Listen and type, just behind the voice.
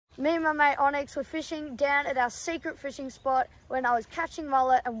Me and my mate Onyx were fishing down at our secret fishing spot when I was catching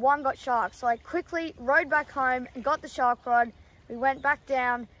mullet and one got shark. So I quickly rode back home and got the shark rod. We went back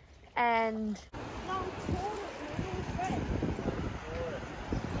down and...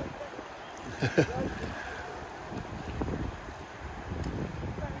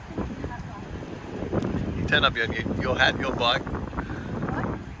 You turn up your hat, your bike. What?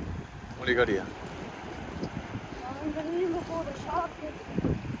 What do you got here? I'm going to use before the shark gets...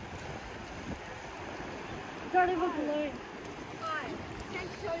 Don't have a balloon. Hi. Can't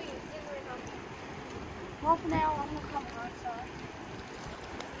tell you, it's never enough. Half an hour, I'm going to come right side.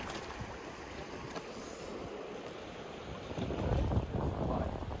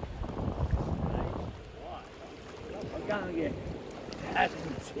 I'm going to get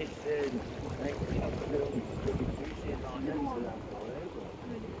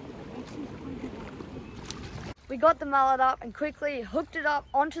We got the mullet up and quickly hooked it up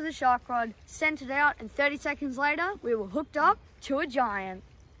onto the shark rod, sent it out, and 30 seconds later, we were hooked up to a giant.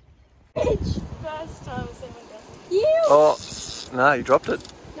 First time I've seen that. You! Oh, no, you dropped it.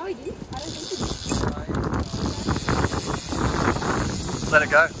 No, he did. I don't think he did. Let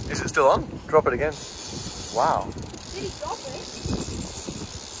it go. Is it still on? Drop it again. Wow. Did he drop it?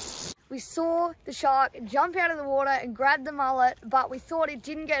 We saw the shark jump out of the water and grab the mullet, but we thought it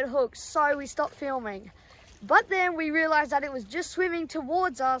didn't get hooked, so we stopped filming. But then we realised that it was just swimming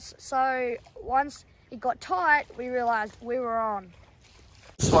towards us, so once it got tight, we realised we were on.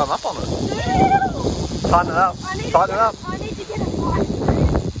 Swim up on it. No! Tighten it up. Tighten it up. I need to get a bite.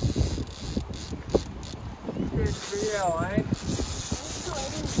 Good for you, eh?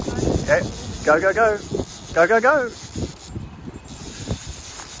 Yeah. Go, go, go. Go, go, go.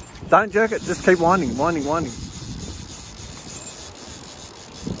 Don't jerk it. Just keep winding, winding, winding.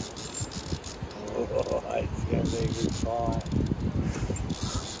 Oh, it's going to be a good fight.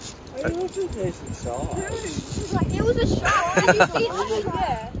 It was a decent size. Like, it was a shark. Did you see it?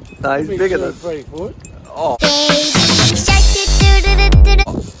 Yeah. No, he's bigger than... 3 foot. Oh. 2 or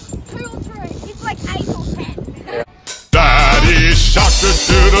 3. It's like 8 or 10. Daddy shark.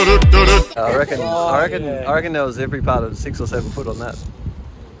 I reckon there was every part of 6 or 7 foot on that.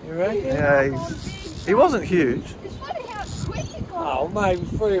 You reckon? Yeah, he wasn't huge. It's funny how quick it got. Oh, maybe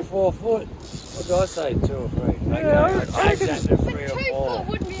 3 or 4 foot. What did I say, 2 or 3? Yeah, Okay, I take that to 3 or 2 4. foot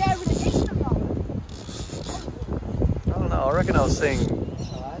wouldn't be able to eat the mullet. I don't know, I reckon I was seeing...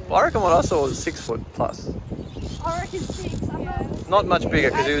 Well, I reckon what I saw was 6 foot plus. I reckon 6. I'm not, Not much bigger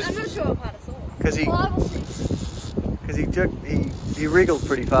because he I'm was... not sure what part I saw. Because 5 or 6. he jerked, he wriggled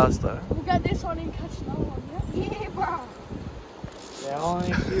pretty fast though. We'll get this one and catch another one, yeah? Yeah, bro. Yeah, I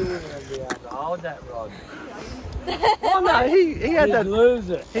think you wouldn't be able to hold that rod. Oh no, he had You'd that lose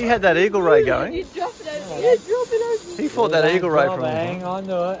it. he had that eagle ray going. You drop it over. Yeah, drop it over. He fought that eagle ray from Hang on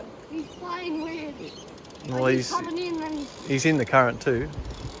to it. He's playing weird. Well, Like he's coming in and he's in the current too.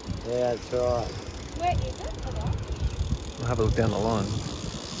 Yeah, that's right. Where is it? We'll have a look down the line.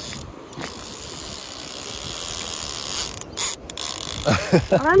 I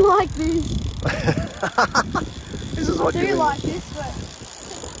don't like this. This is I what you do think. like this, but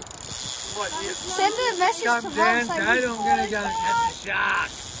send a message Come to her down, saying Dad, I'm going to go and catch a shark.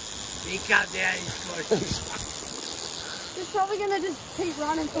 He come down, he's pushing. he's probably gonna just keep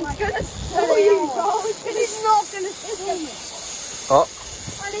running for like gonna 30 swim, bro. hours. He's not gonna swim. Oh,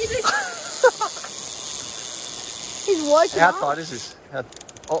 I need to. He's woken how up. tight is this?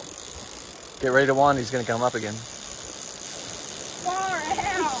 Oh, get ready to wind. He's going to come up again. Far out.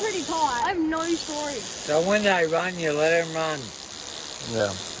 It's pretty tight. I have no story. So when they run, you let them run.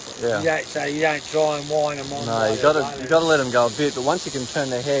 Yeah, yeah. So you don't try and wind them on. No, you got to let them go a bit. But once you can turn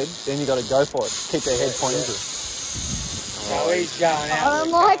their head, then you got to go for it. Keep their head pointed. So he's going out. I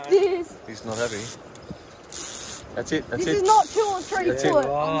don't like this. He's not happy. That's it. That's This it. is not 2 or 3 That's foot. it.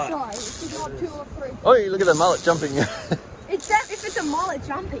 I'm sorry. This is not 2 or 3 foot. Oh, look at the mullet jumping. It's that if it's a mullet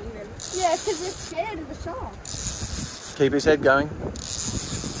jumping then. Yeah, because it's scared of the shark. Keep his head going.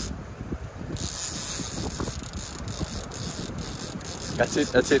 That's it.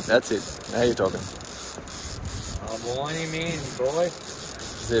 That's it. That's it. Now you're talking. I'll wind him in, boy.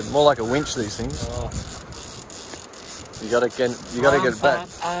 They're more like a winch. These things. Oh. You gotta get it back.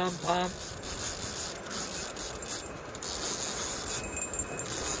 Arm pump.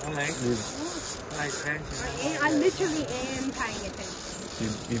 Alright. Pay attention. I literally am paying attention.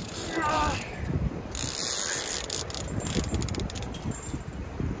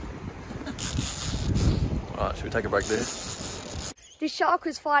 Alright, should we take a break there? This shark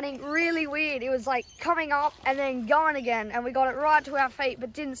was fighting really weird. It was like coming up and then going again, and we got it right to our feet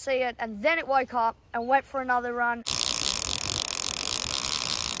but didn't see it, and then it woke up and went for another run.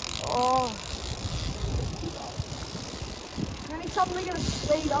 suddenly going to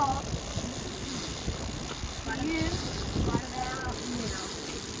speed up.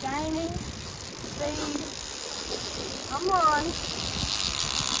 Gaining speed. Come on.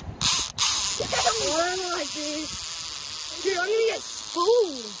 Run like this. Dude, I'm going to get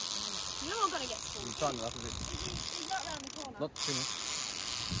spooled. You're not gonna get spooled. Tighten it up a bit. He's not round the corner. Not too much.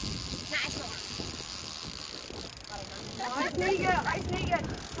 Nah, it's not. I just need to get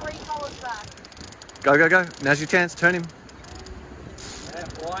 3 colours back. Go, go, go. Now's your chance. Turn him.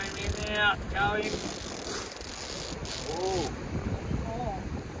 Wind in out, going. Oh.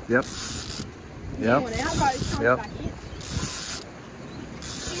 Yep. Yep. Yep.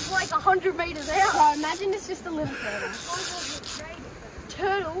 He's like 100 metres out. So imagine it's just a little turtle.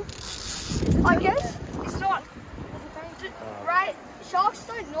 Turtle? I guess it's not. Right? Sharks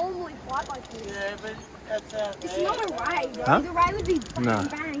don't normally fight like this. Yeah, but that's out It's there. not a ray, though. Huh? The ray would be bang, No.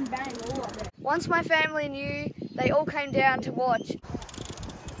 bang, bang, all of it. Once my family knew, they all came down to watch. It's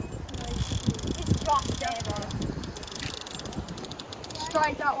just there, though.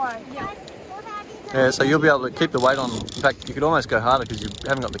 Straight that way. Yeah. Yeah, so you'll be able to keep the weight on. In fact, you could almost go harder because you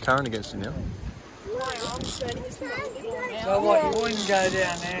haven't got the current against you now. So what, you wouldn't go down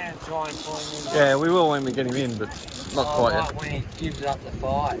there and try and pull him in? Yeah, we will when we get him in, but not quite Right, yet. when he gives up the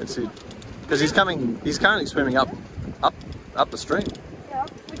fight. That's it. Because he's currently swimming up the stream. Yeah,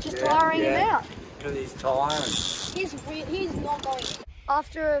 which is tiring him out. Because he's tiring. He's not going.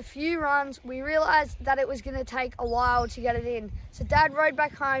 After a few runs, we realised that it was going to take a while to get it in. So Dad rode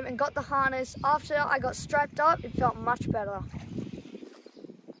back home and got the harness. After I got strapped up, it felt much better.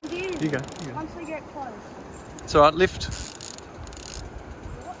 Here you go. Once we get close. It's all right. Lift.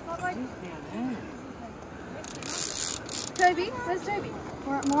 Toby, where's Toby?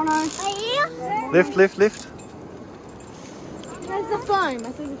 We're at Mono. Lift, lift, lift. Where's the foam?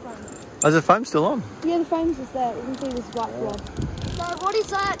 I see the foam. Oh, is the foam still on? Yeah, the foam's just there. You can see this white blob. So what is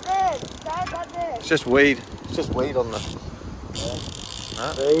that there? Dad, that there. It's just weed. It's just weed on the.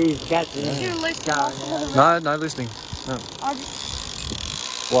 He's catching You him. lift him off a little bit. No, no listening. No.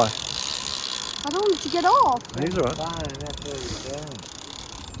 Why? I don't want it to get off. He's all right. Fine, that's what he's doing.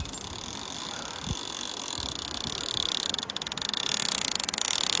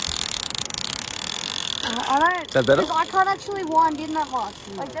 I don't. Is that better? Because I can't actually wind in that much.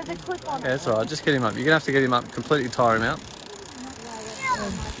 Like there's a clip on Yeah, it. it's all right. Just get him up. You're gonna have to get him up, completely tire him out.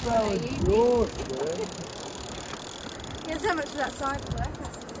 Guess how much of that side work?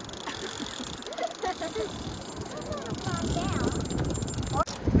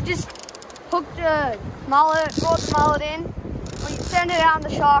 We just hooked a mullet, brought the mullet in. We sent it out on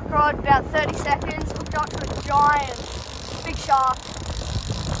the shark rod about 30 seconds, hooked up to a giant, big shark.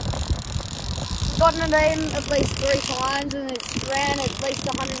 Gotten it in at least 3 times and it ran at least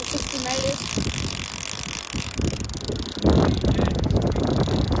 160 metres.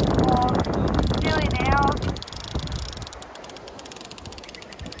 Nearly an hour.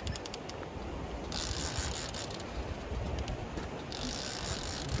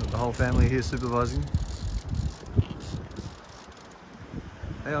 Got the whole family here supervising.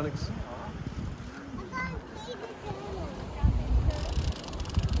 Hey, Onyx. Say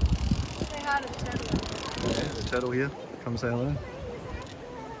hi to the turtle. Yeah, the turtle here. Come say hello.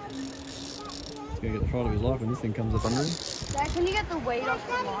 He's gonna get the fright of his life when this thing comes up under him. Dad, can you get the weight off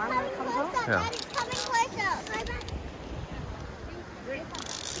the line when it comes off? Yeah.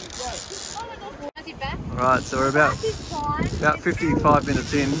 Right, so we're about 55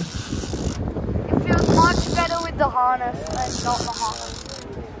 minutes in. It feels much better with the harness than not the harness.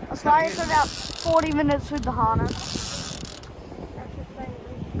 I started for about 40 minutes with the harness.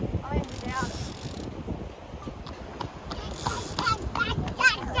 I mean, without it.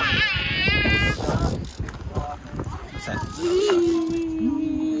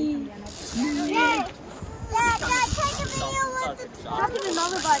 Catch it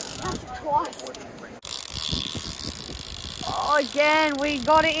another bite. Catch it twice. Oh, again, we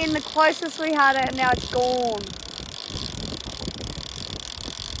got it in the closest we had it, and now it's gone.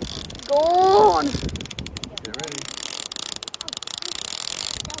 Gone. Get ready.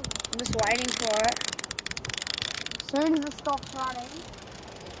 I'm just waiting for it. As soon as it stops running.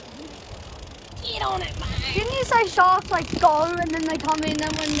 Get on it, mate. Didn't you say sharks like go and then they come in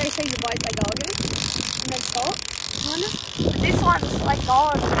and when they see the boat they go again? And they stop? Kind of? This one's like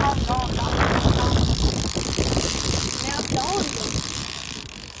gone, gone. Now it's gone again.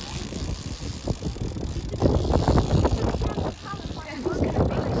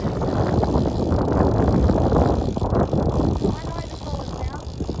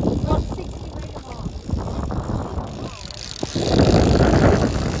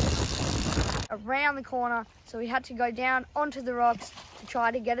 around the corner, so we had to go down onto the rocks to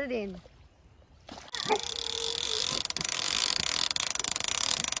try to get it in.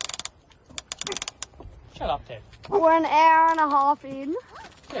 Shut up, Ted. We're an hour and a half in.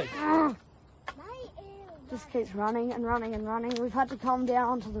 Ted. Just keeps running and running and running. We've had to come down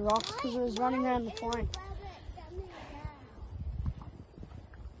onto the rocks because it was running around the point.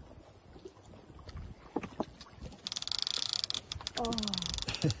 Oh.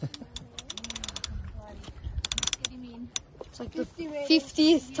 It's like the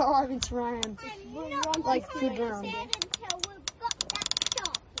 50th time it's ran. Like good run.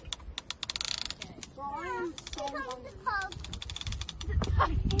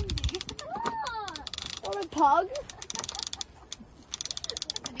 What a pug.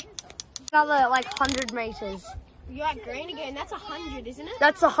 Another like 100 meters. You're at green again. That's 100, isn't it?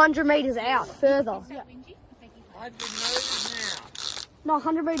 That's 100 meters out further. Yeah. 100 metres No,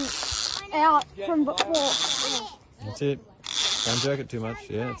 100 meters out from before. That's it. Don't jerk it too much.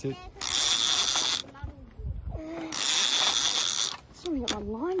 Yeah, that's it. Still got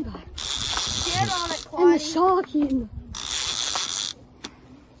my line back. Get on it, And the Clyde. shark in.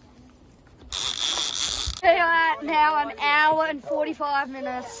 We are at now an hour and 45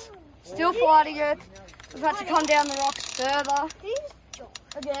 minutes. Still fighting it. We've had to come down the rocks further.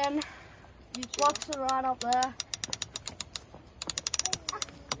 Again. Rocks are right up there.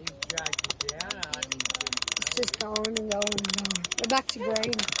 It's just going and going and going. We're back to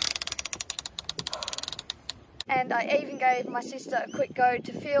green. And I even gave my sister a quick go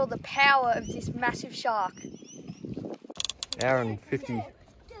to feel the power of this massive shark. Hour and 50.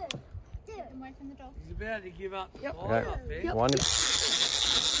 He's about to give up the Yep. fight, I think. Yep. Winding.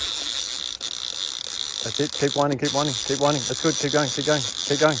 That's it. Keep winding, keep winding, keep winding. That's good. Keep going, keep going,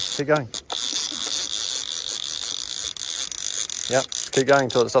 keep going, keep going. Yep. Keep going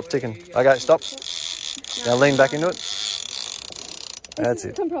until it stops ticking. Okay, stop. Now lean back into it. That's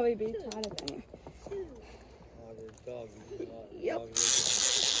it. Can probably be tighter than you. Yep.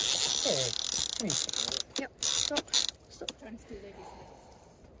 Yep. Stop. Stop.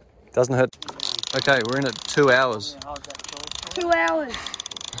 Doesn't hurt. Okay, we're in at 2 hours. 2 hours.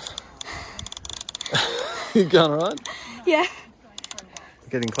 You going alright? Yeah.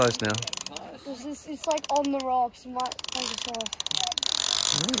 Getting close now. It's like on the rocks. You might take it off.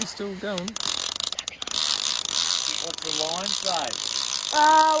 No, it's still going. What's the line say?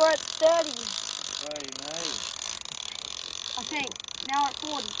 We're at 30, 30 metres. I think. Now at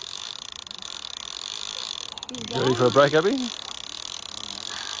 40. Ready for a break, Abby?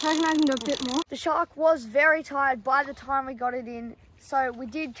 I reckon I can do a bit more. The shark was very tired by the time we got it in, so we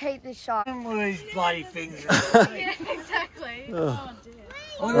did keep this shark. Look at these bloody things. Yeah, exactly. Oh.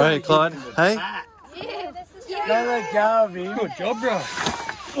 Oh, Right, Clyde. Hey? Yeah, that's the Don't let go of him. Good job, bro.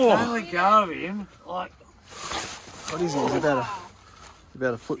 Don't let go of him. Like, What is he? He's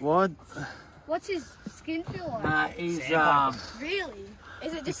about a foot wide. What's his skin feel like? nah, he's, Really?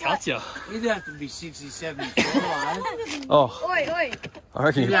 Is it just Cuts you. he'd have to be 60, 70 kilo. Oh, Oi, oi, I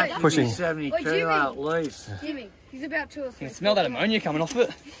reckon He'd you're have to be pushing. 70 Oi, kilo Jimmy. at least. Jimmy, he's about 2 or 3. You smell that ammonia coming off it.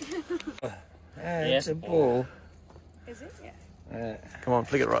 It's a bull. Is it? Yeah. Come on,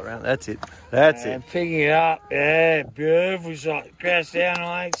 flick it right round. That's it. That's it. And pick it up. Yeah, beautiful shot. Crash down,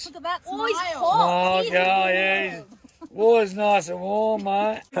 mates. Look at that smile. Oh, he's Oh, hot. God, yeah. Water's nice and warm,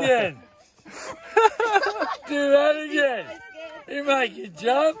 mate. Again. Do that again. You make it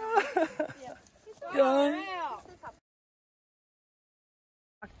jump. Go on.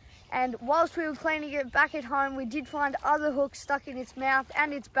 And whilst we were cleaning it back at home, we did find other hooks stuck in its mouth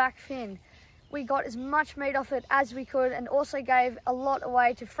and its back fin. We got as much meat off it as we could and also gave a lot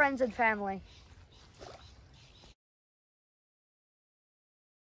away to friends and family.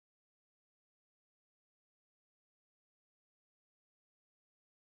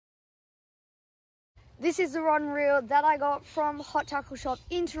 This is the rod and reel that I got from Hot Tackle Shop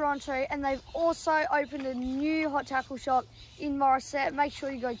in Toronto, and they've also opened a new Hot Tackle Shop in Morissette. Make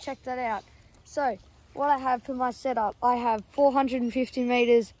sure you go check that out. So, what I have for my setup, I have 450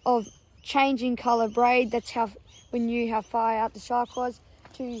 meters of changing color braid. That's how we knew how far out the shark was.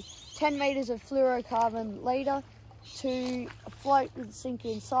 To 10 meters of fluorocarbon leader, to a float with a sinker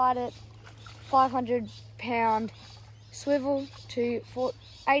inside it, 500-pound swivel, to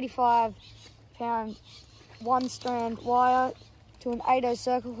 85-pound one-strand wire, to an 8/0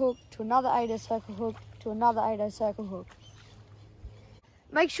 circle hook, to another 8/0 circle hook, to another 8/0 circle hook.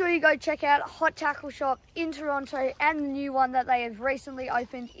 Make sure you go check out Hot Tackle Shop in Toronto and the new one that they have recently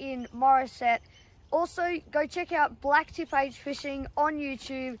opened in Morissette. Also, go check out Black Tip Age Fishing on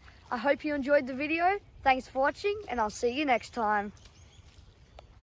YouTube. I hope you enjoyed the video. Thanks for watching, and I'll see you next time.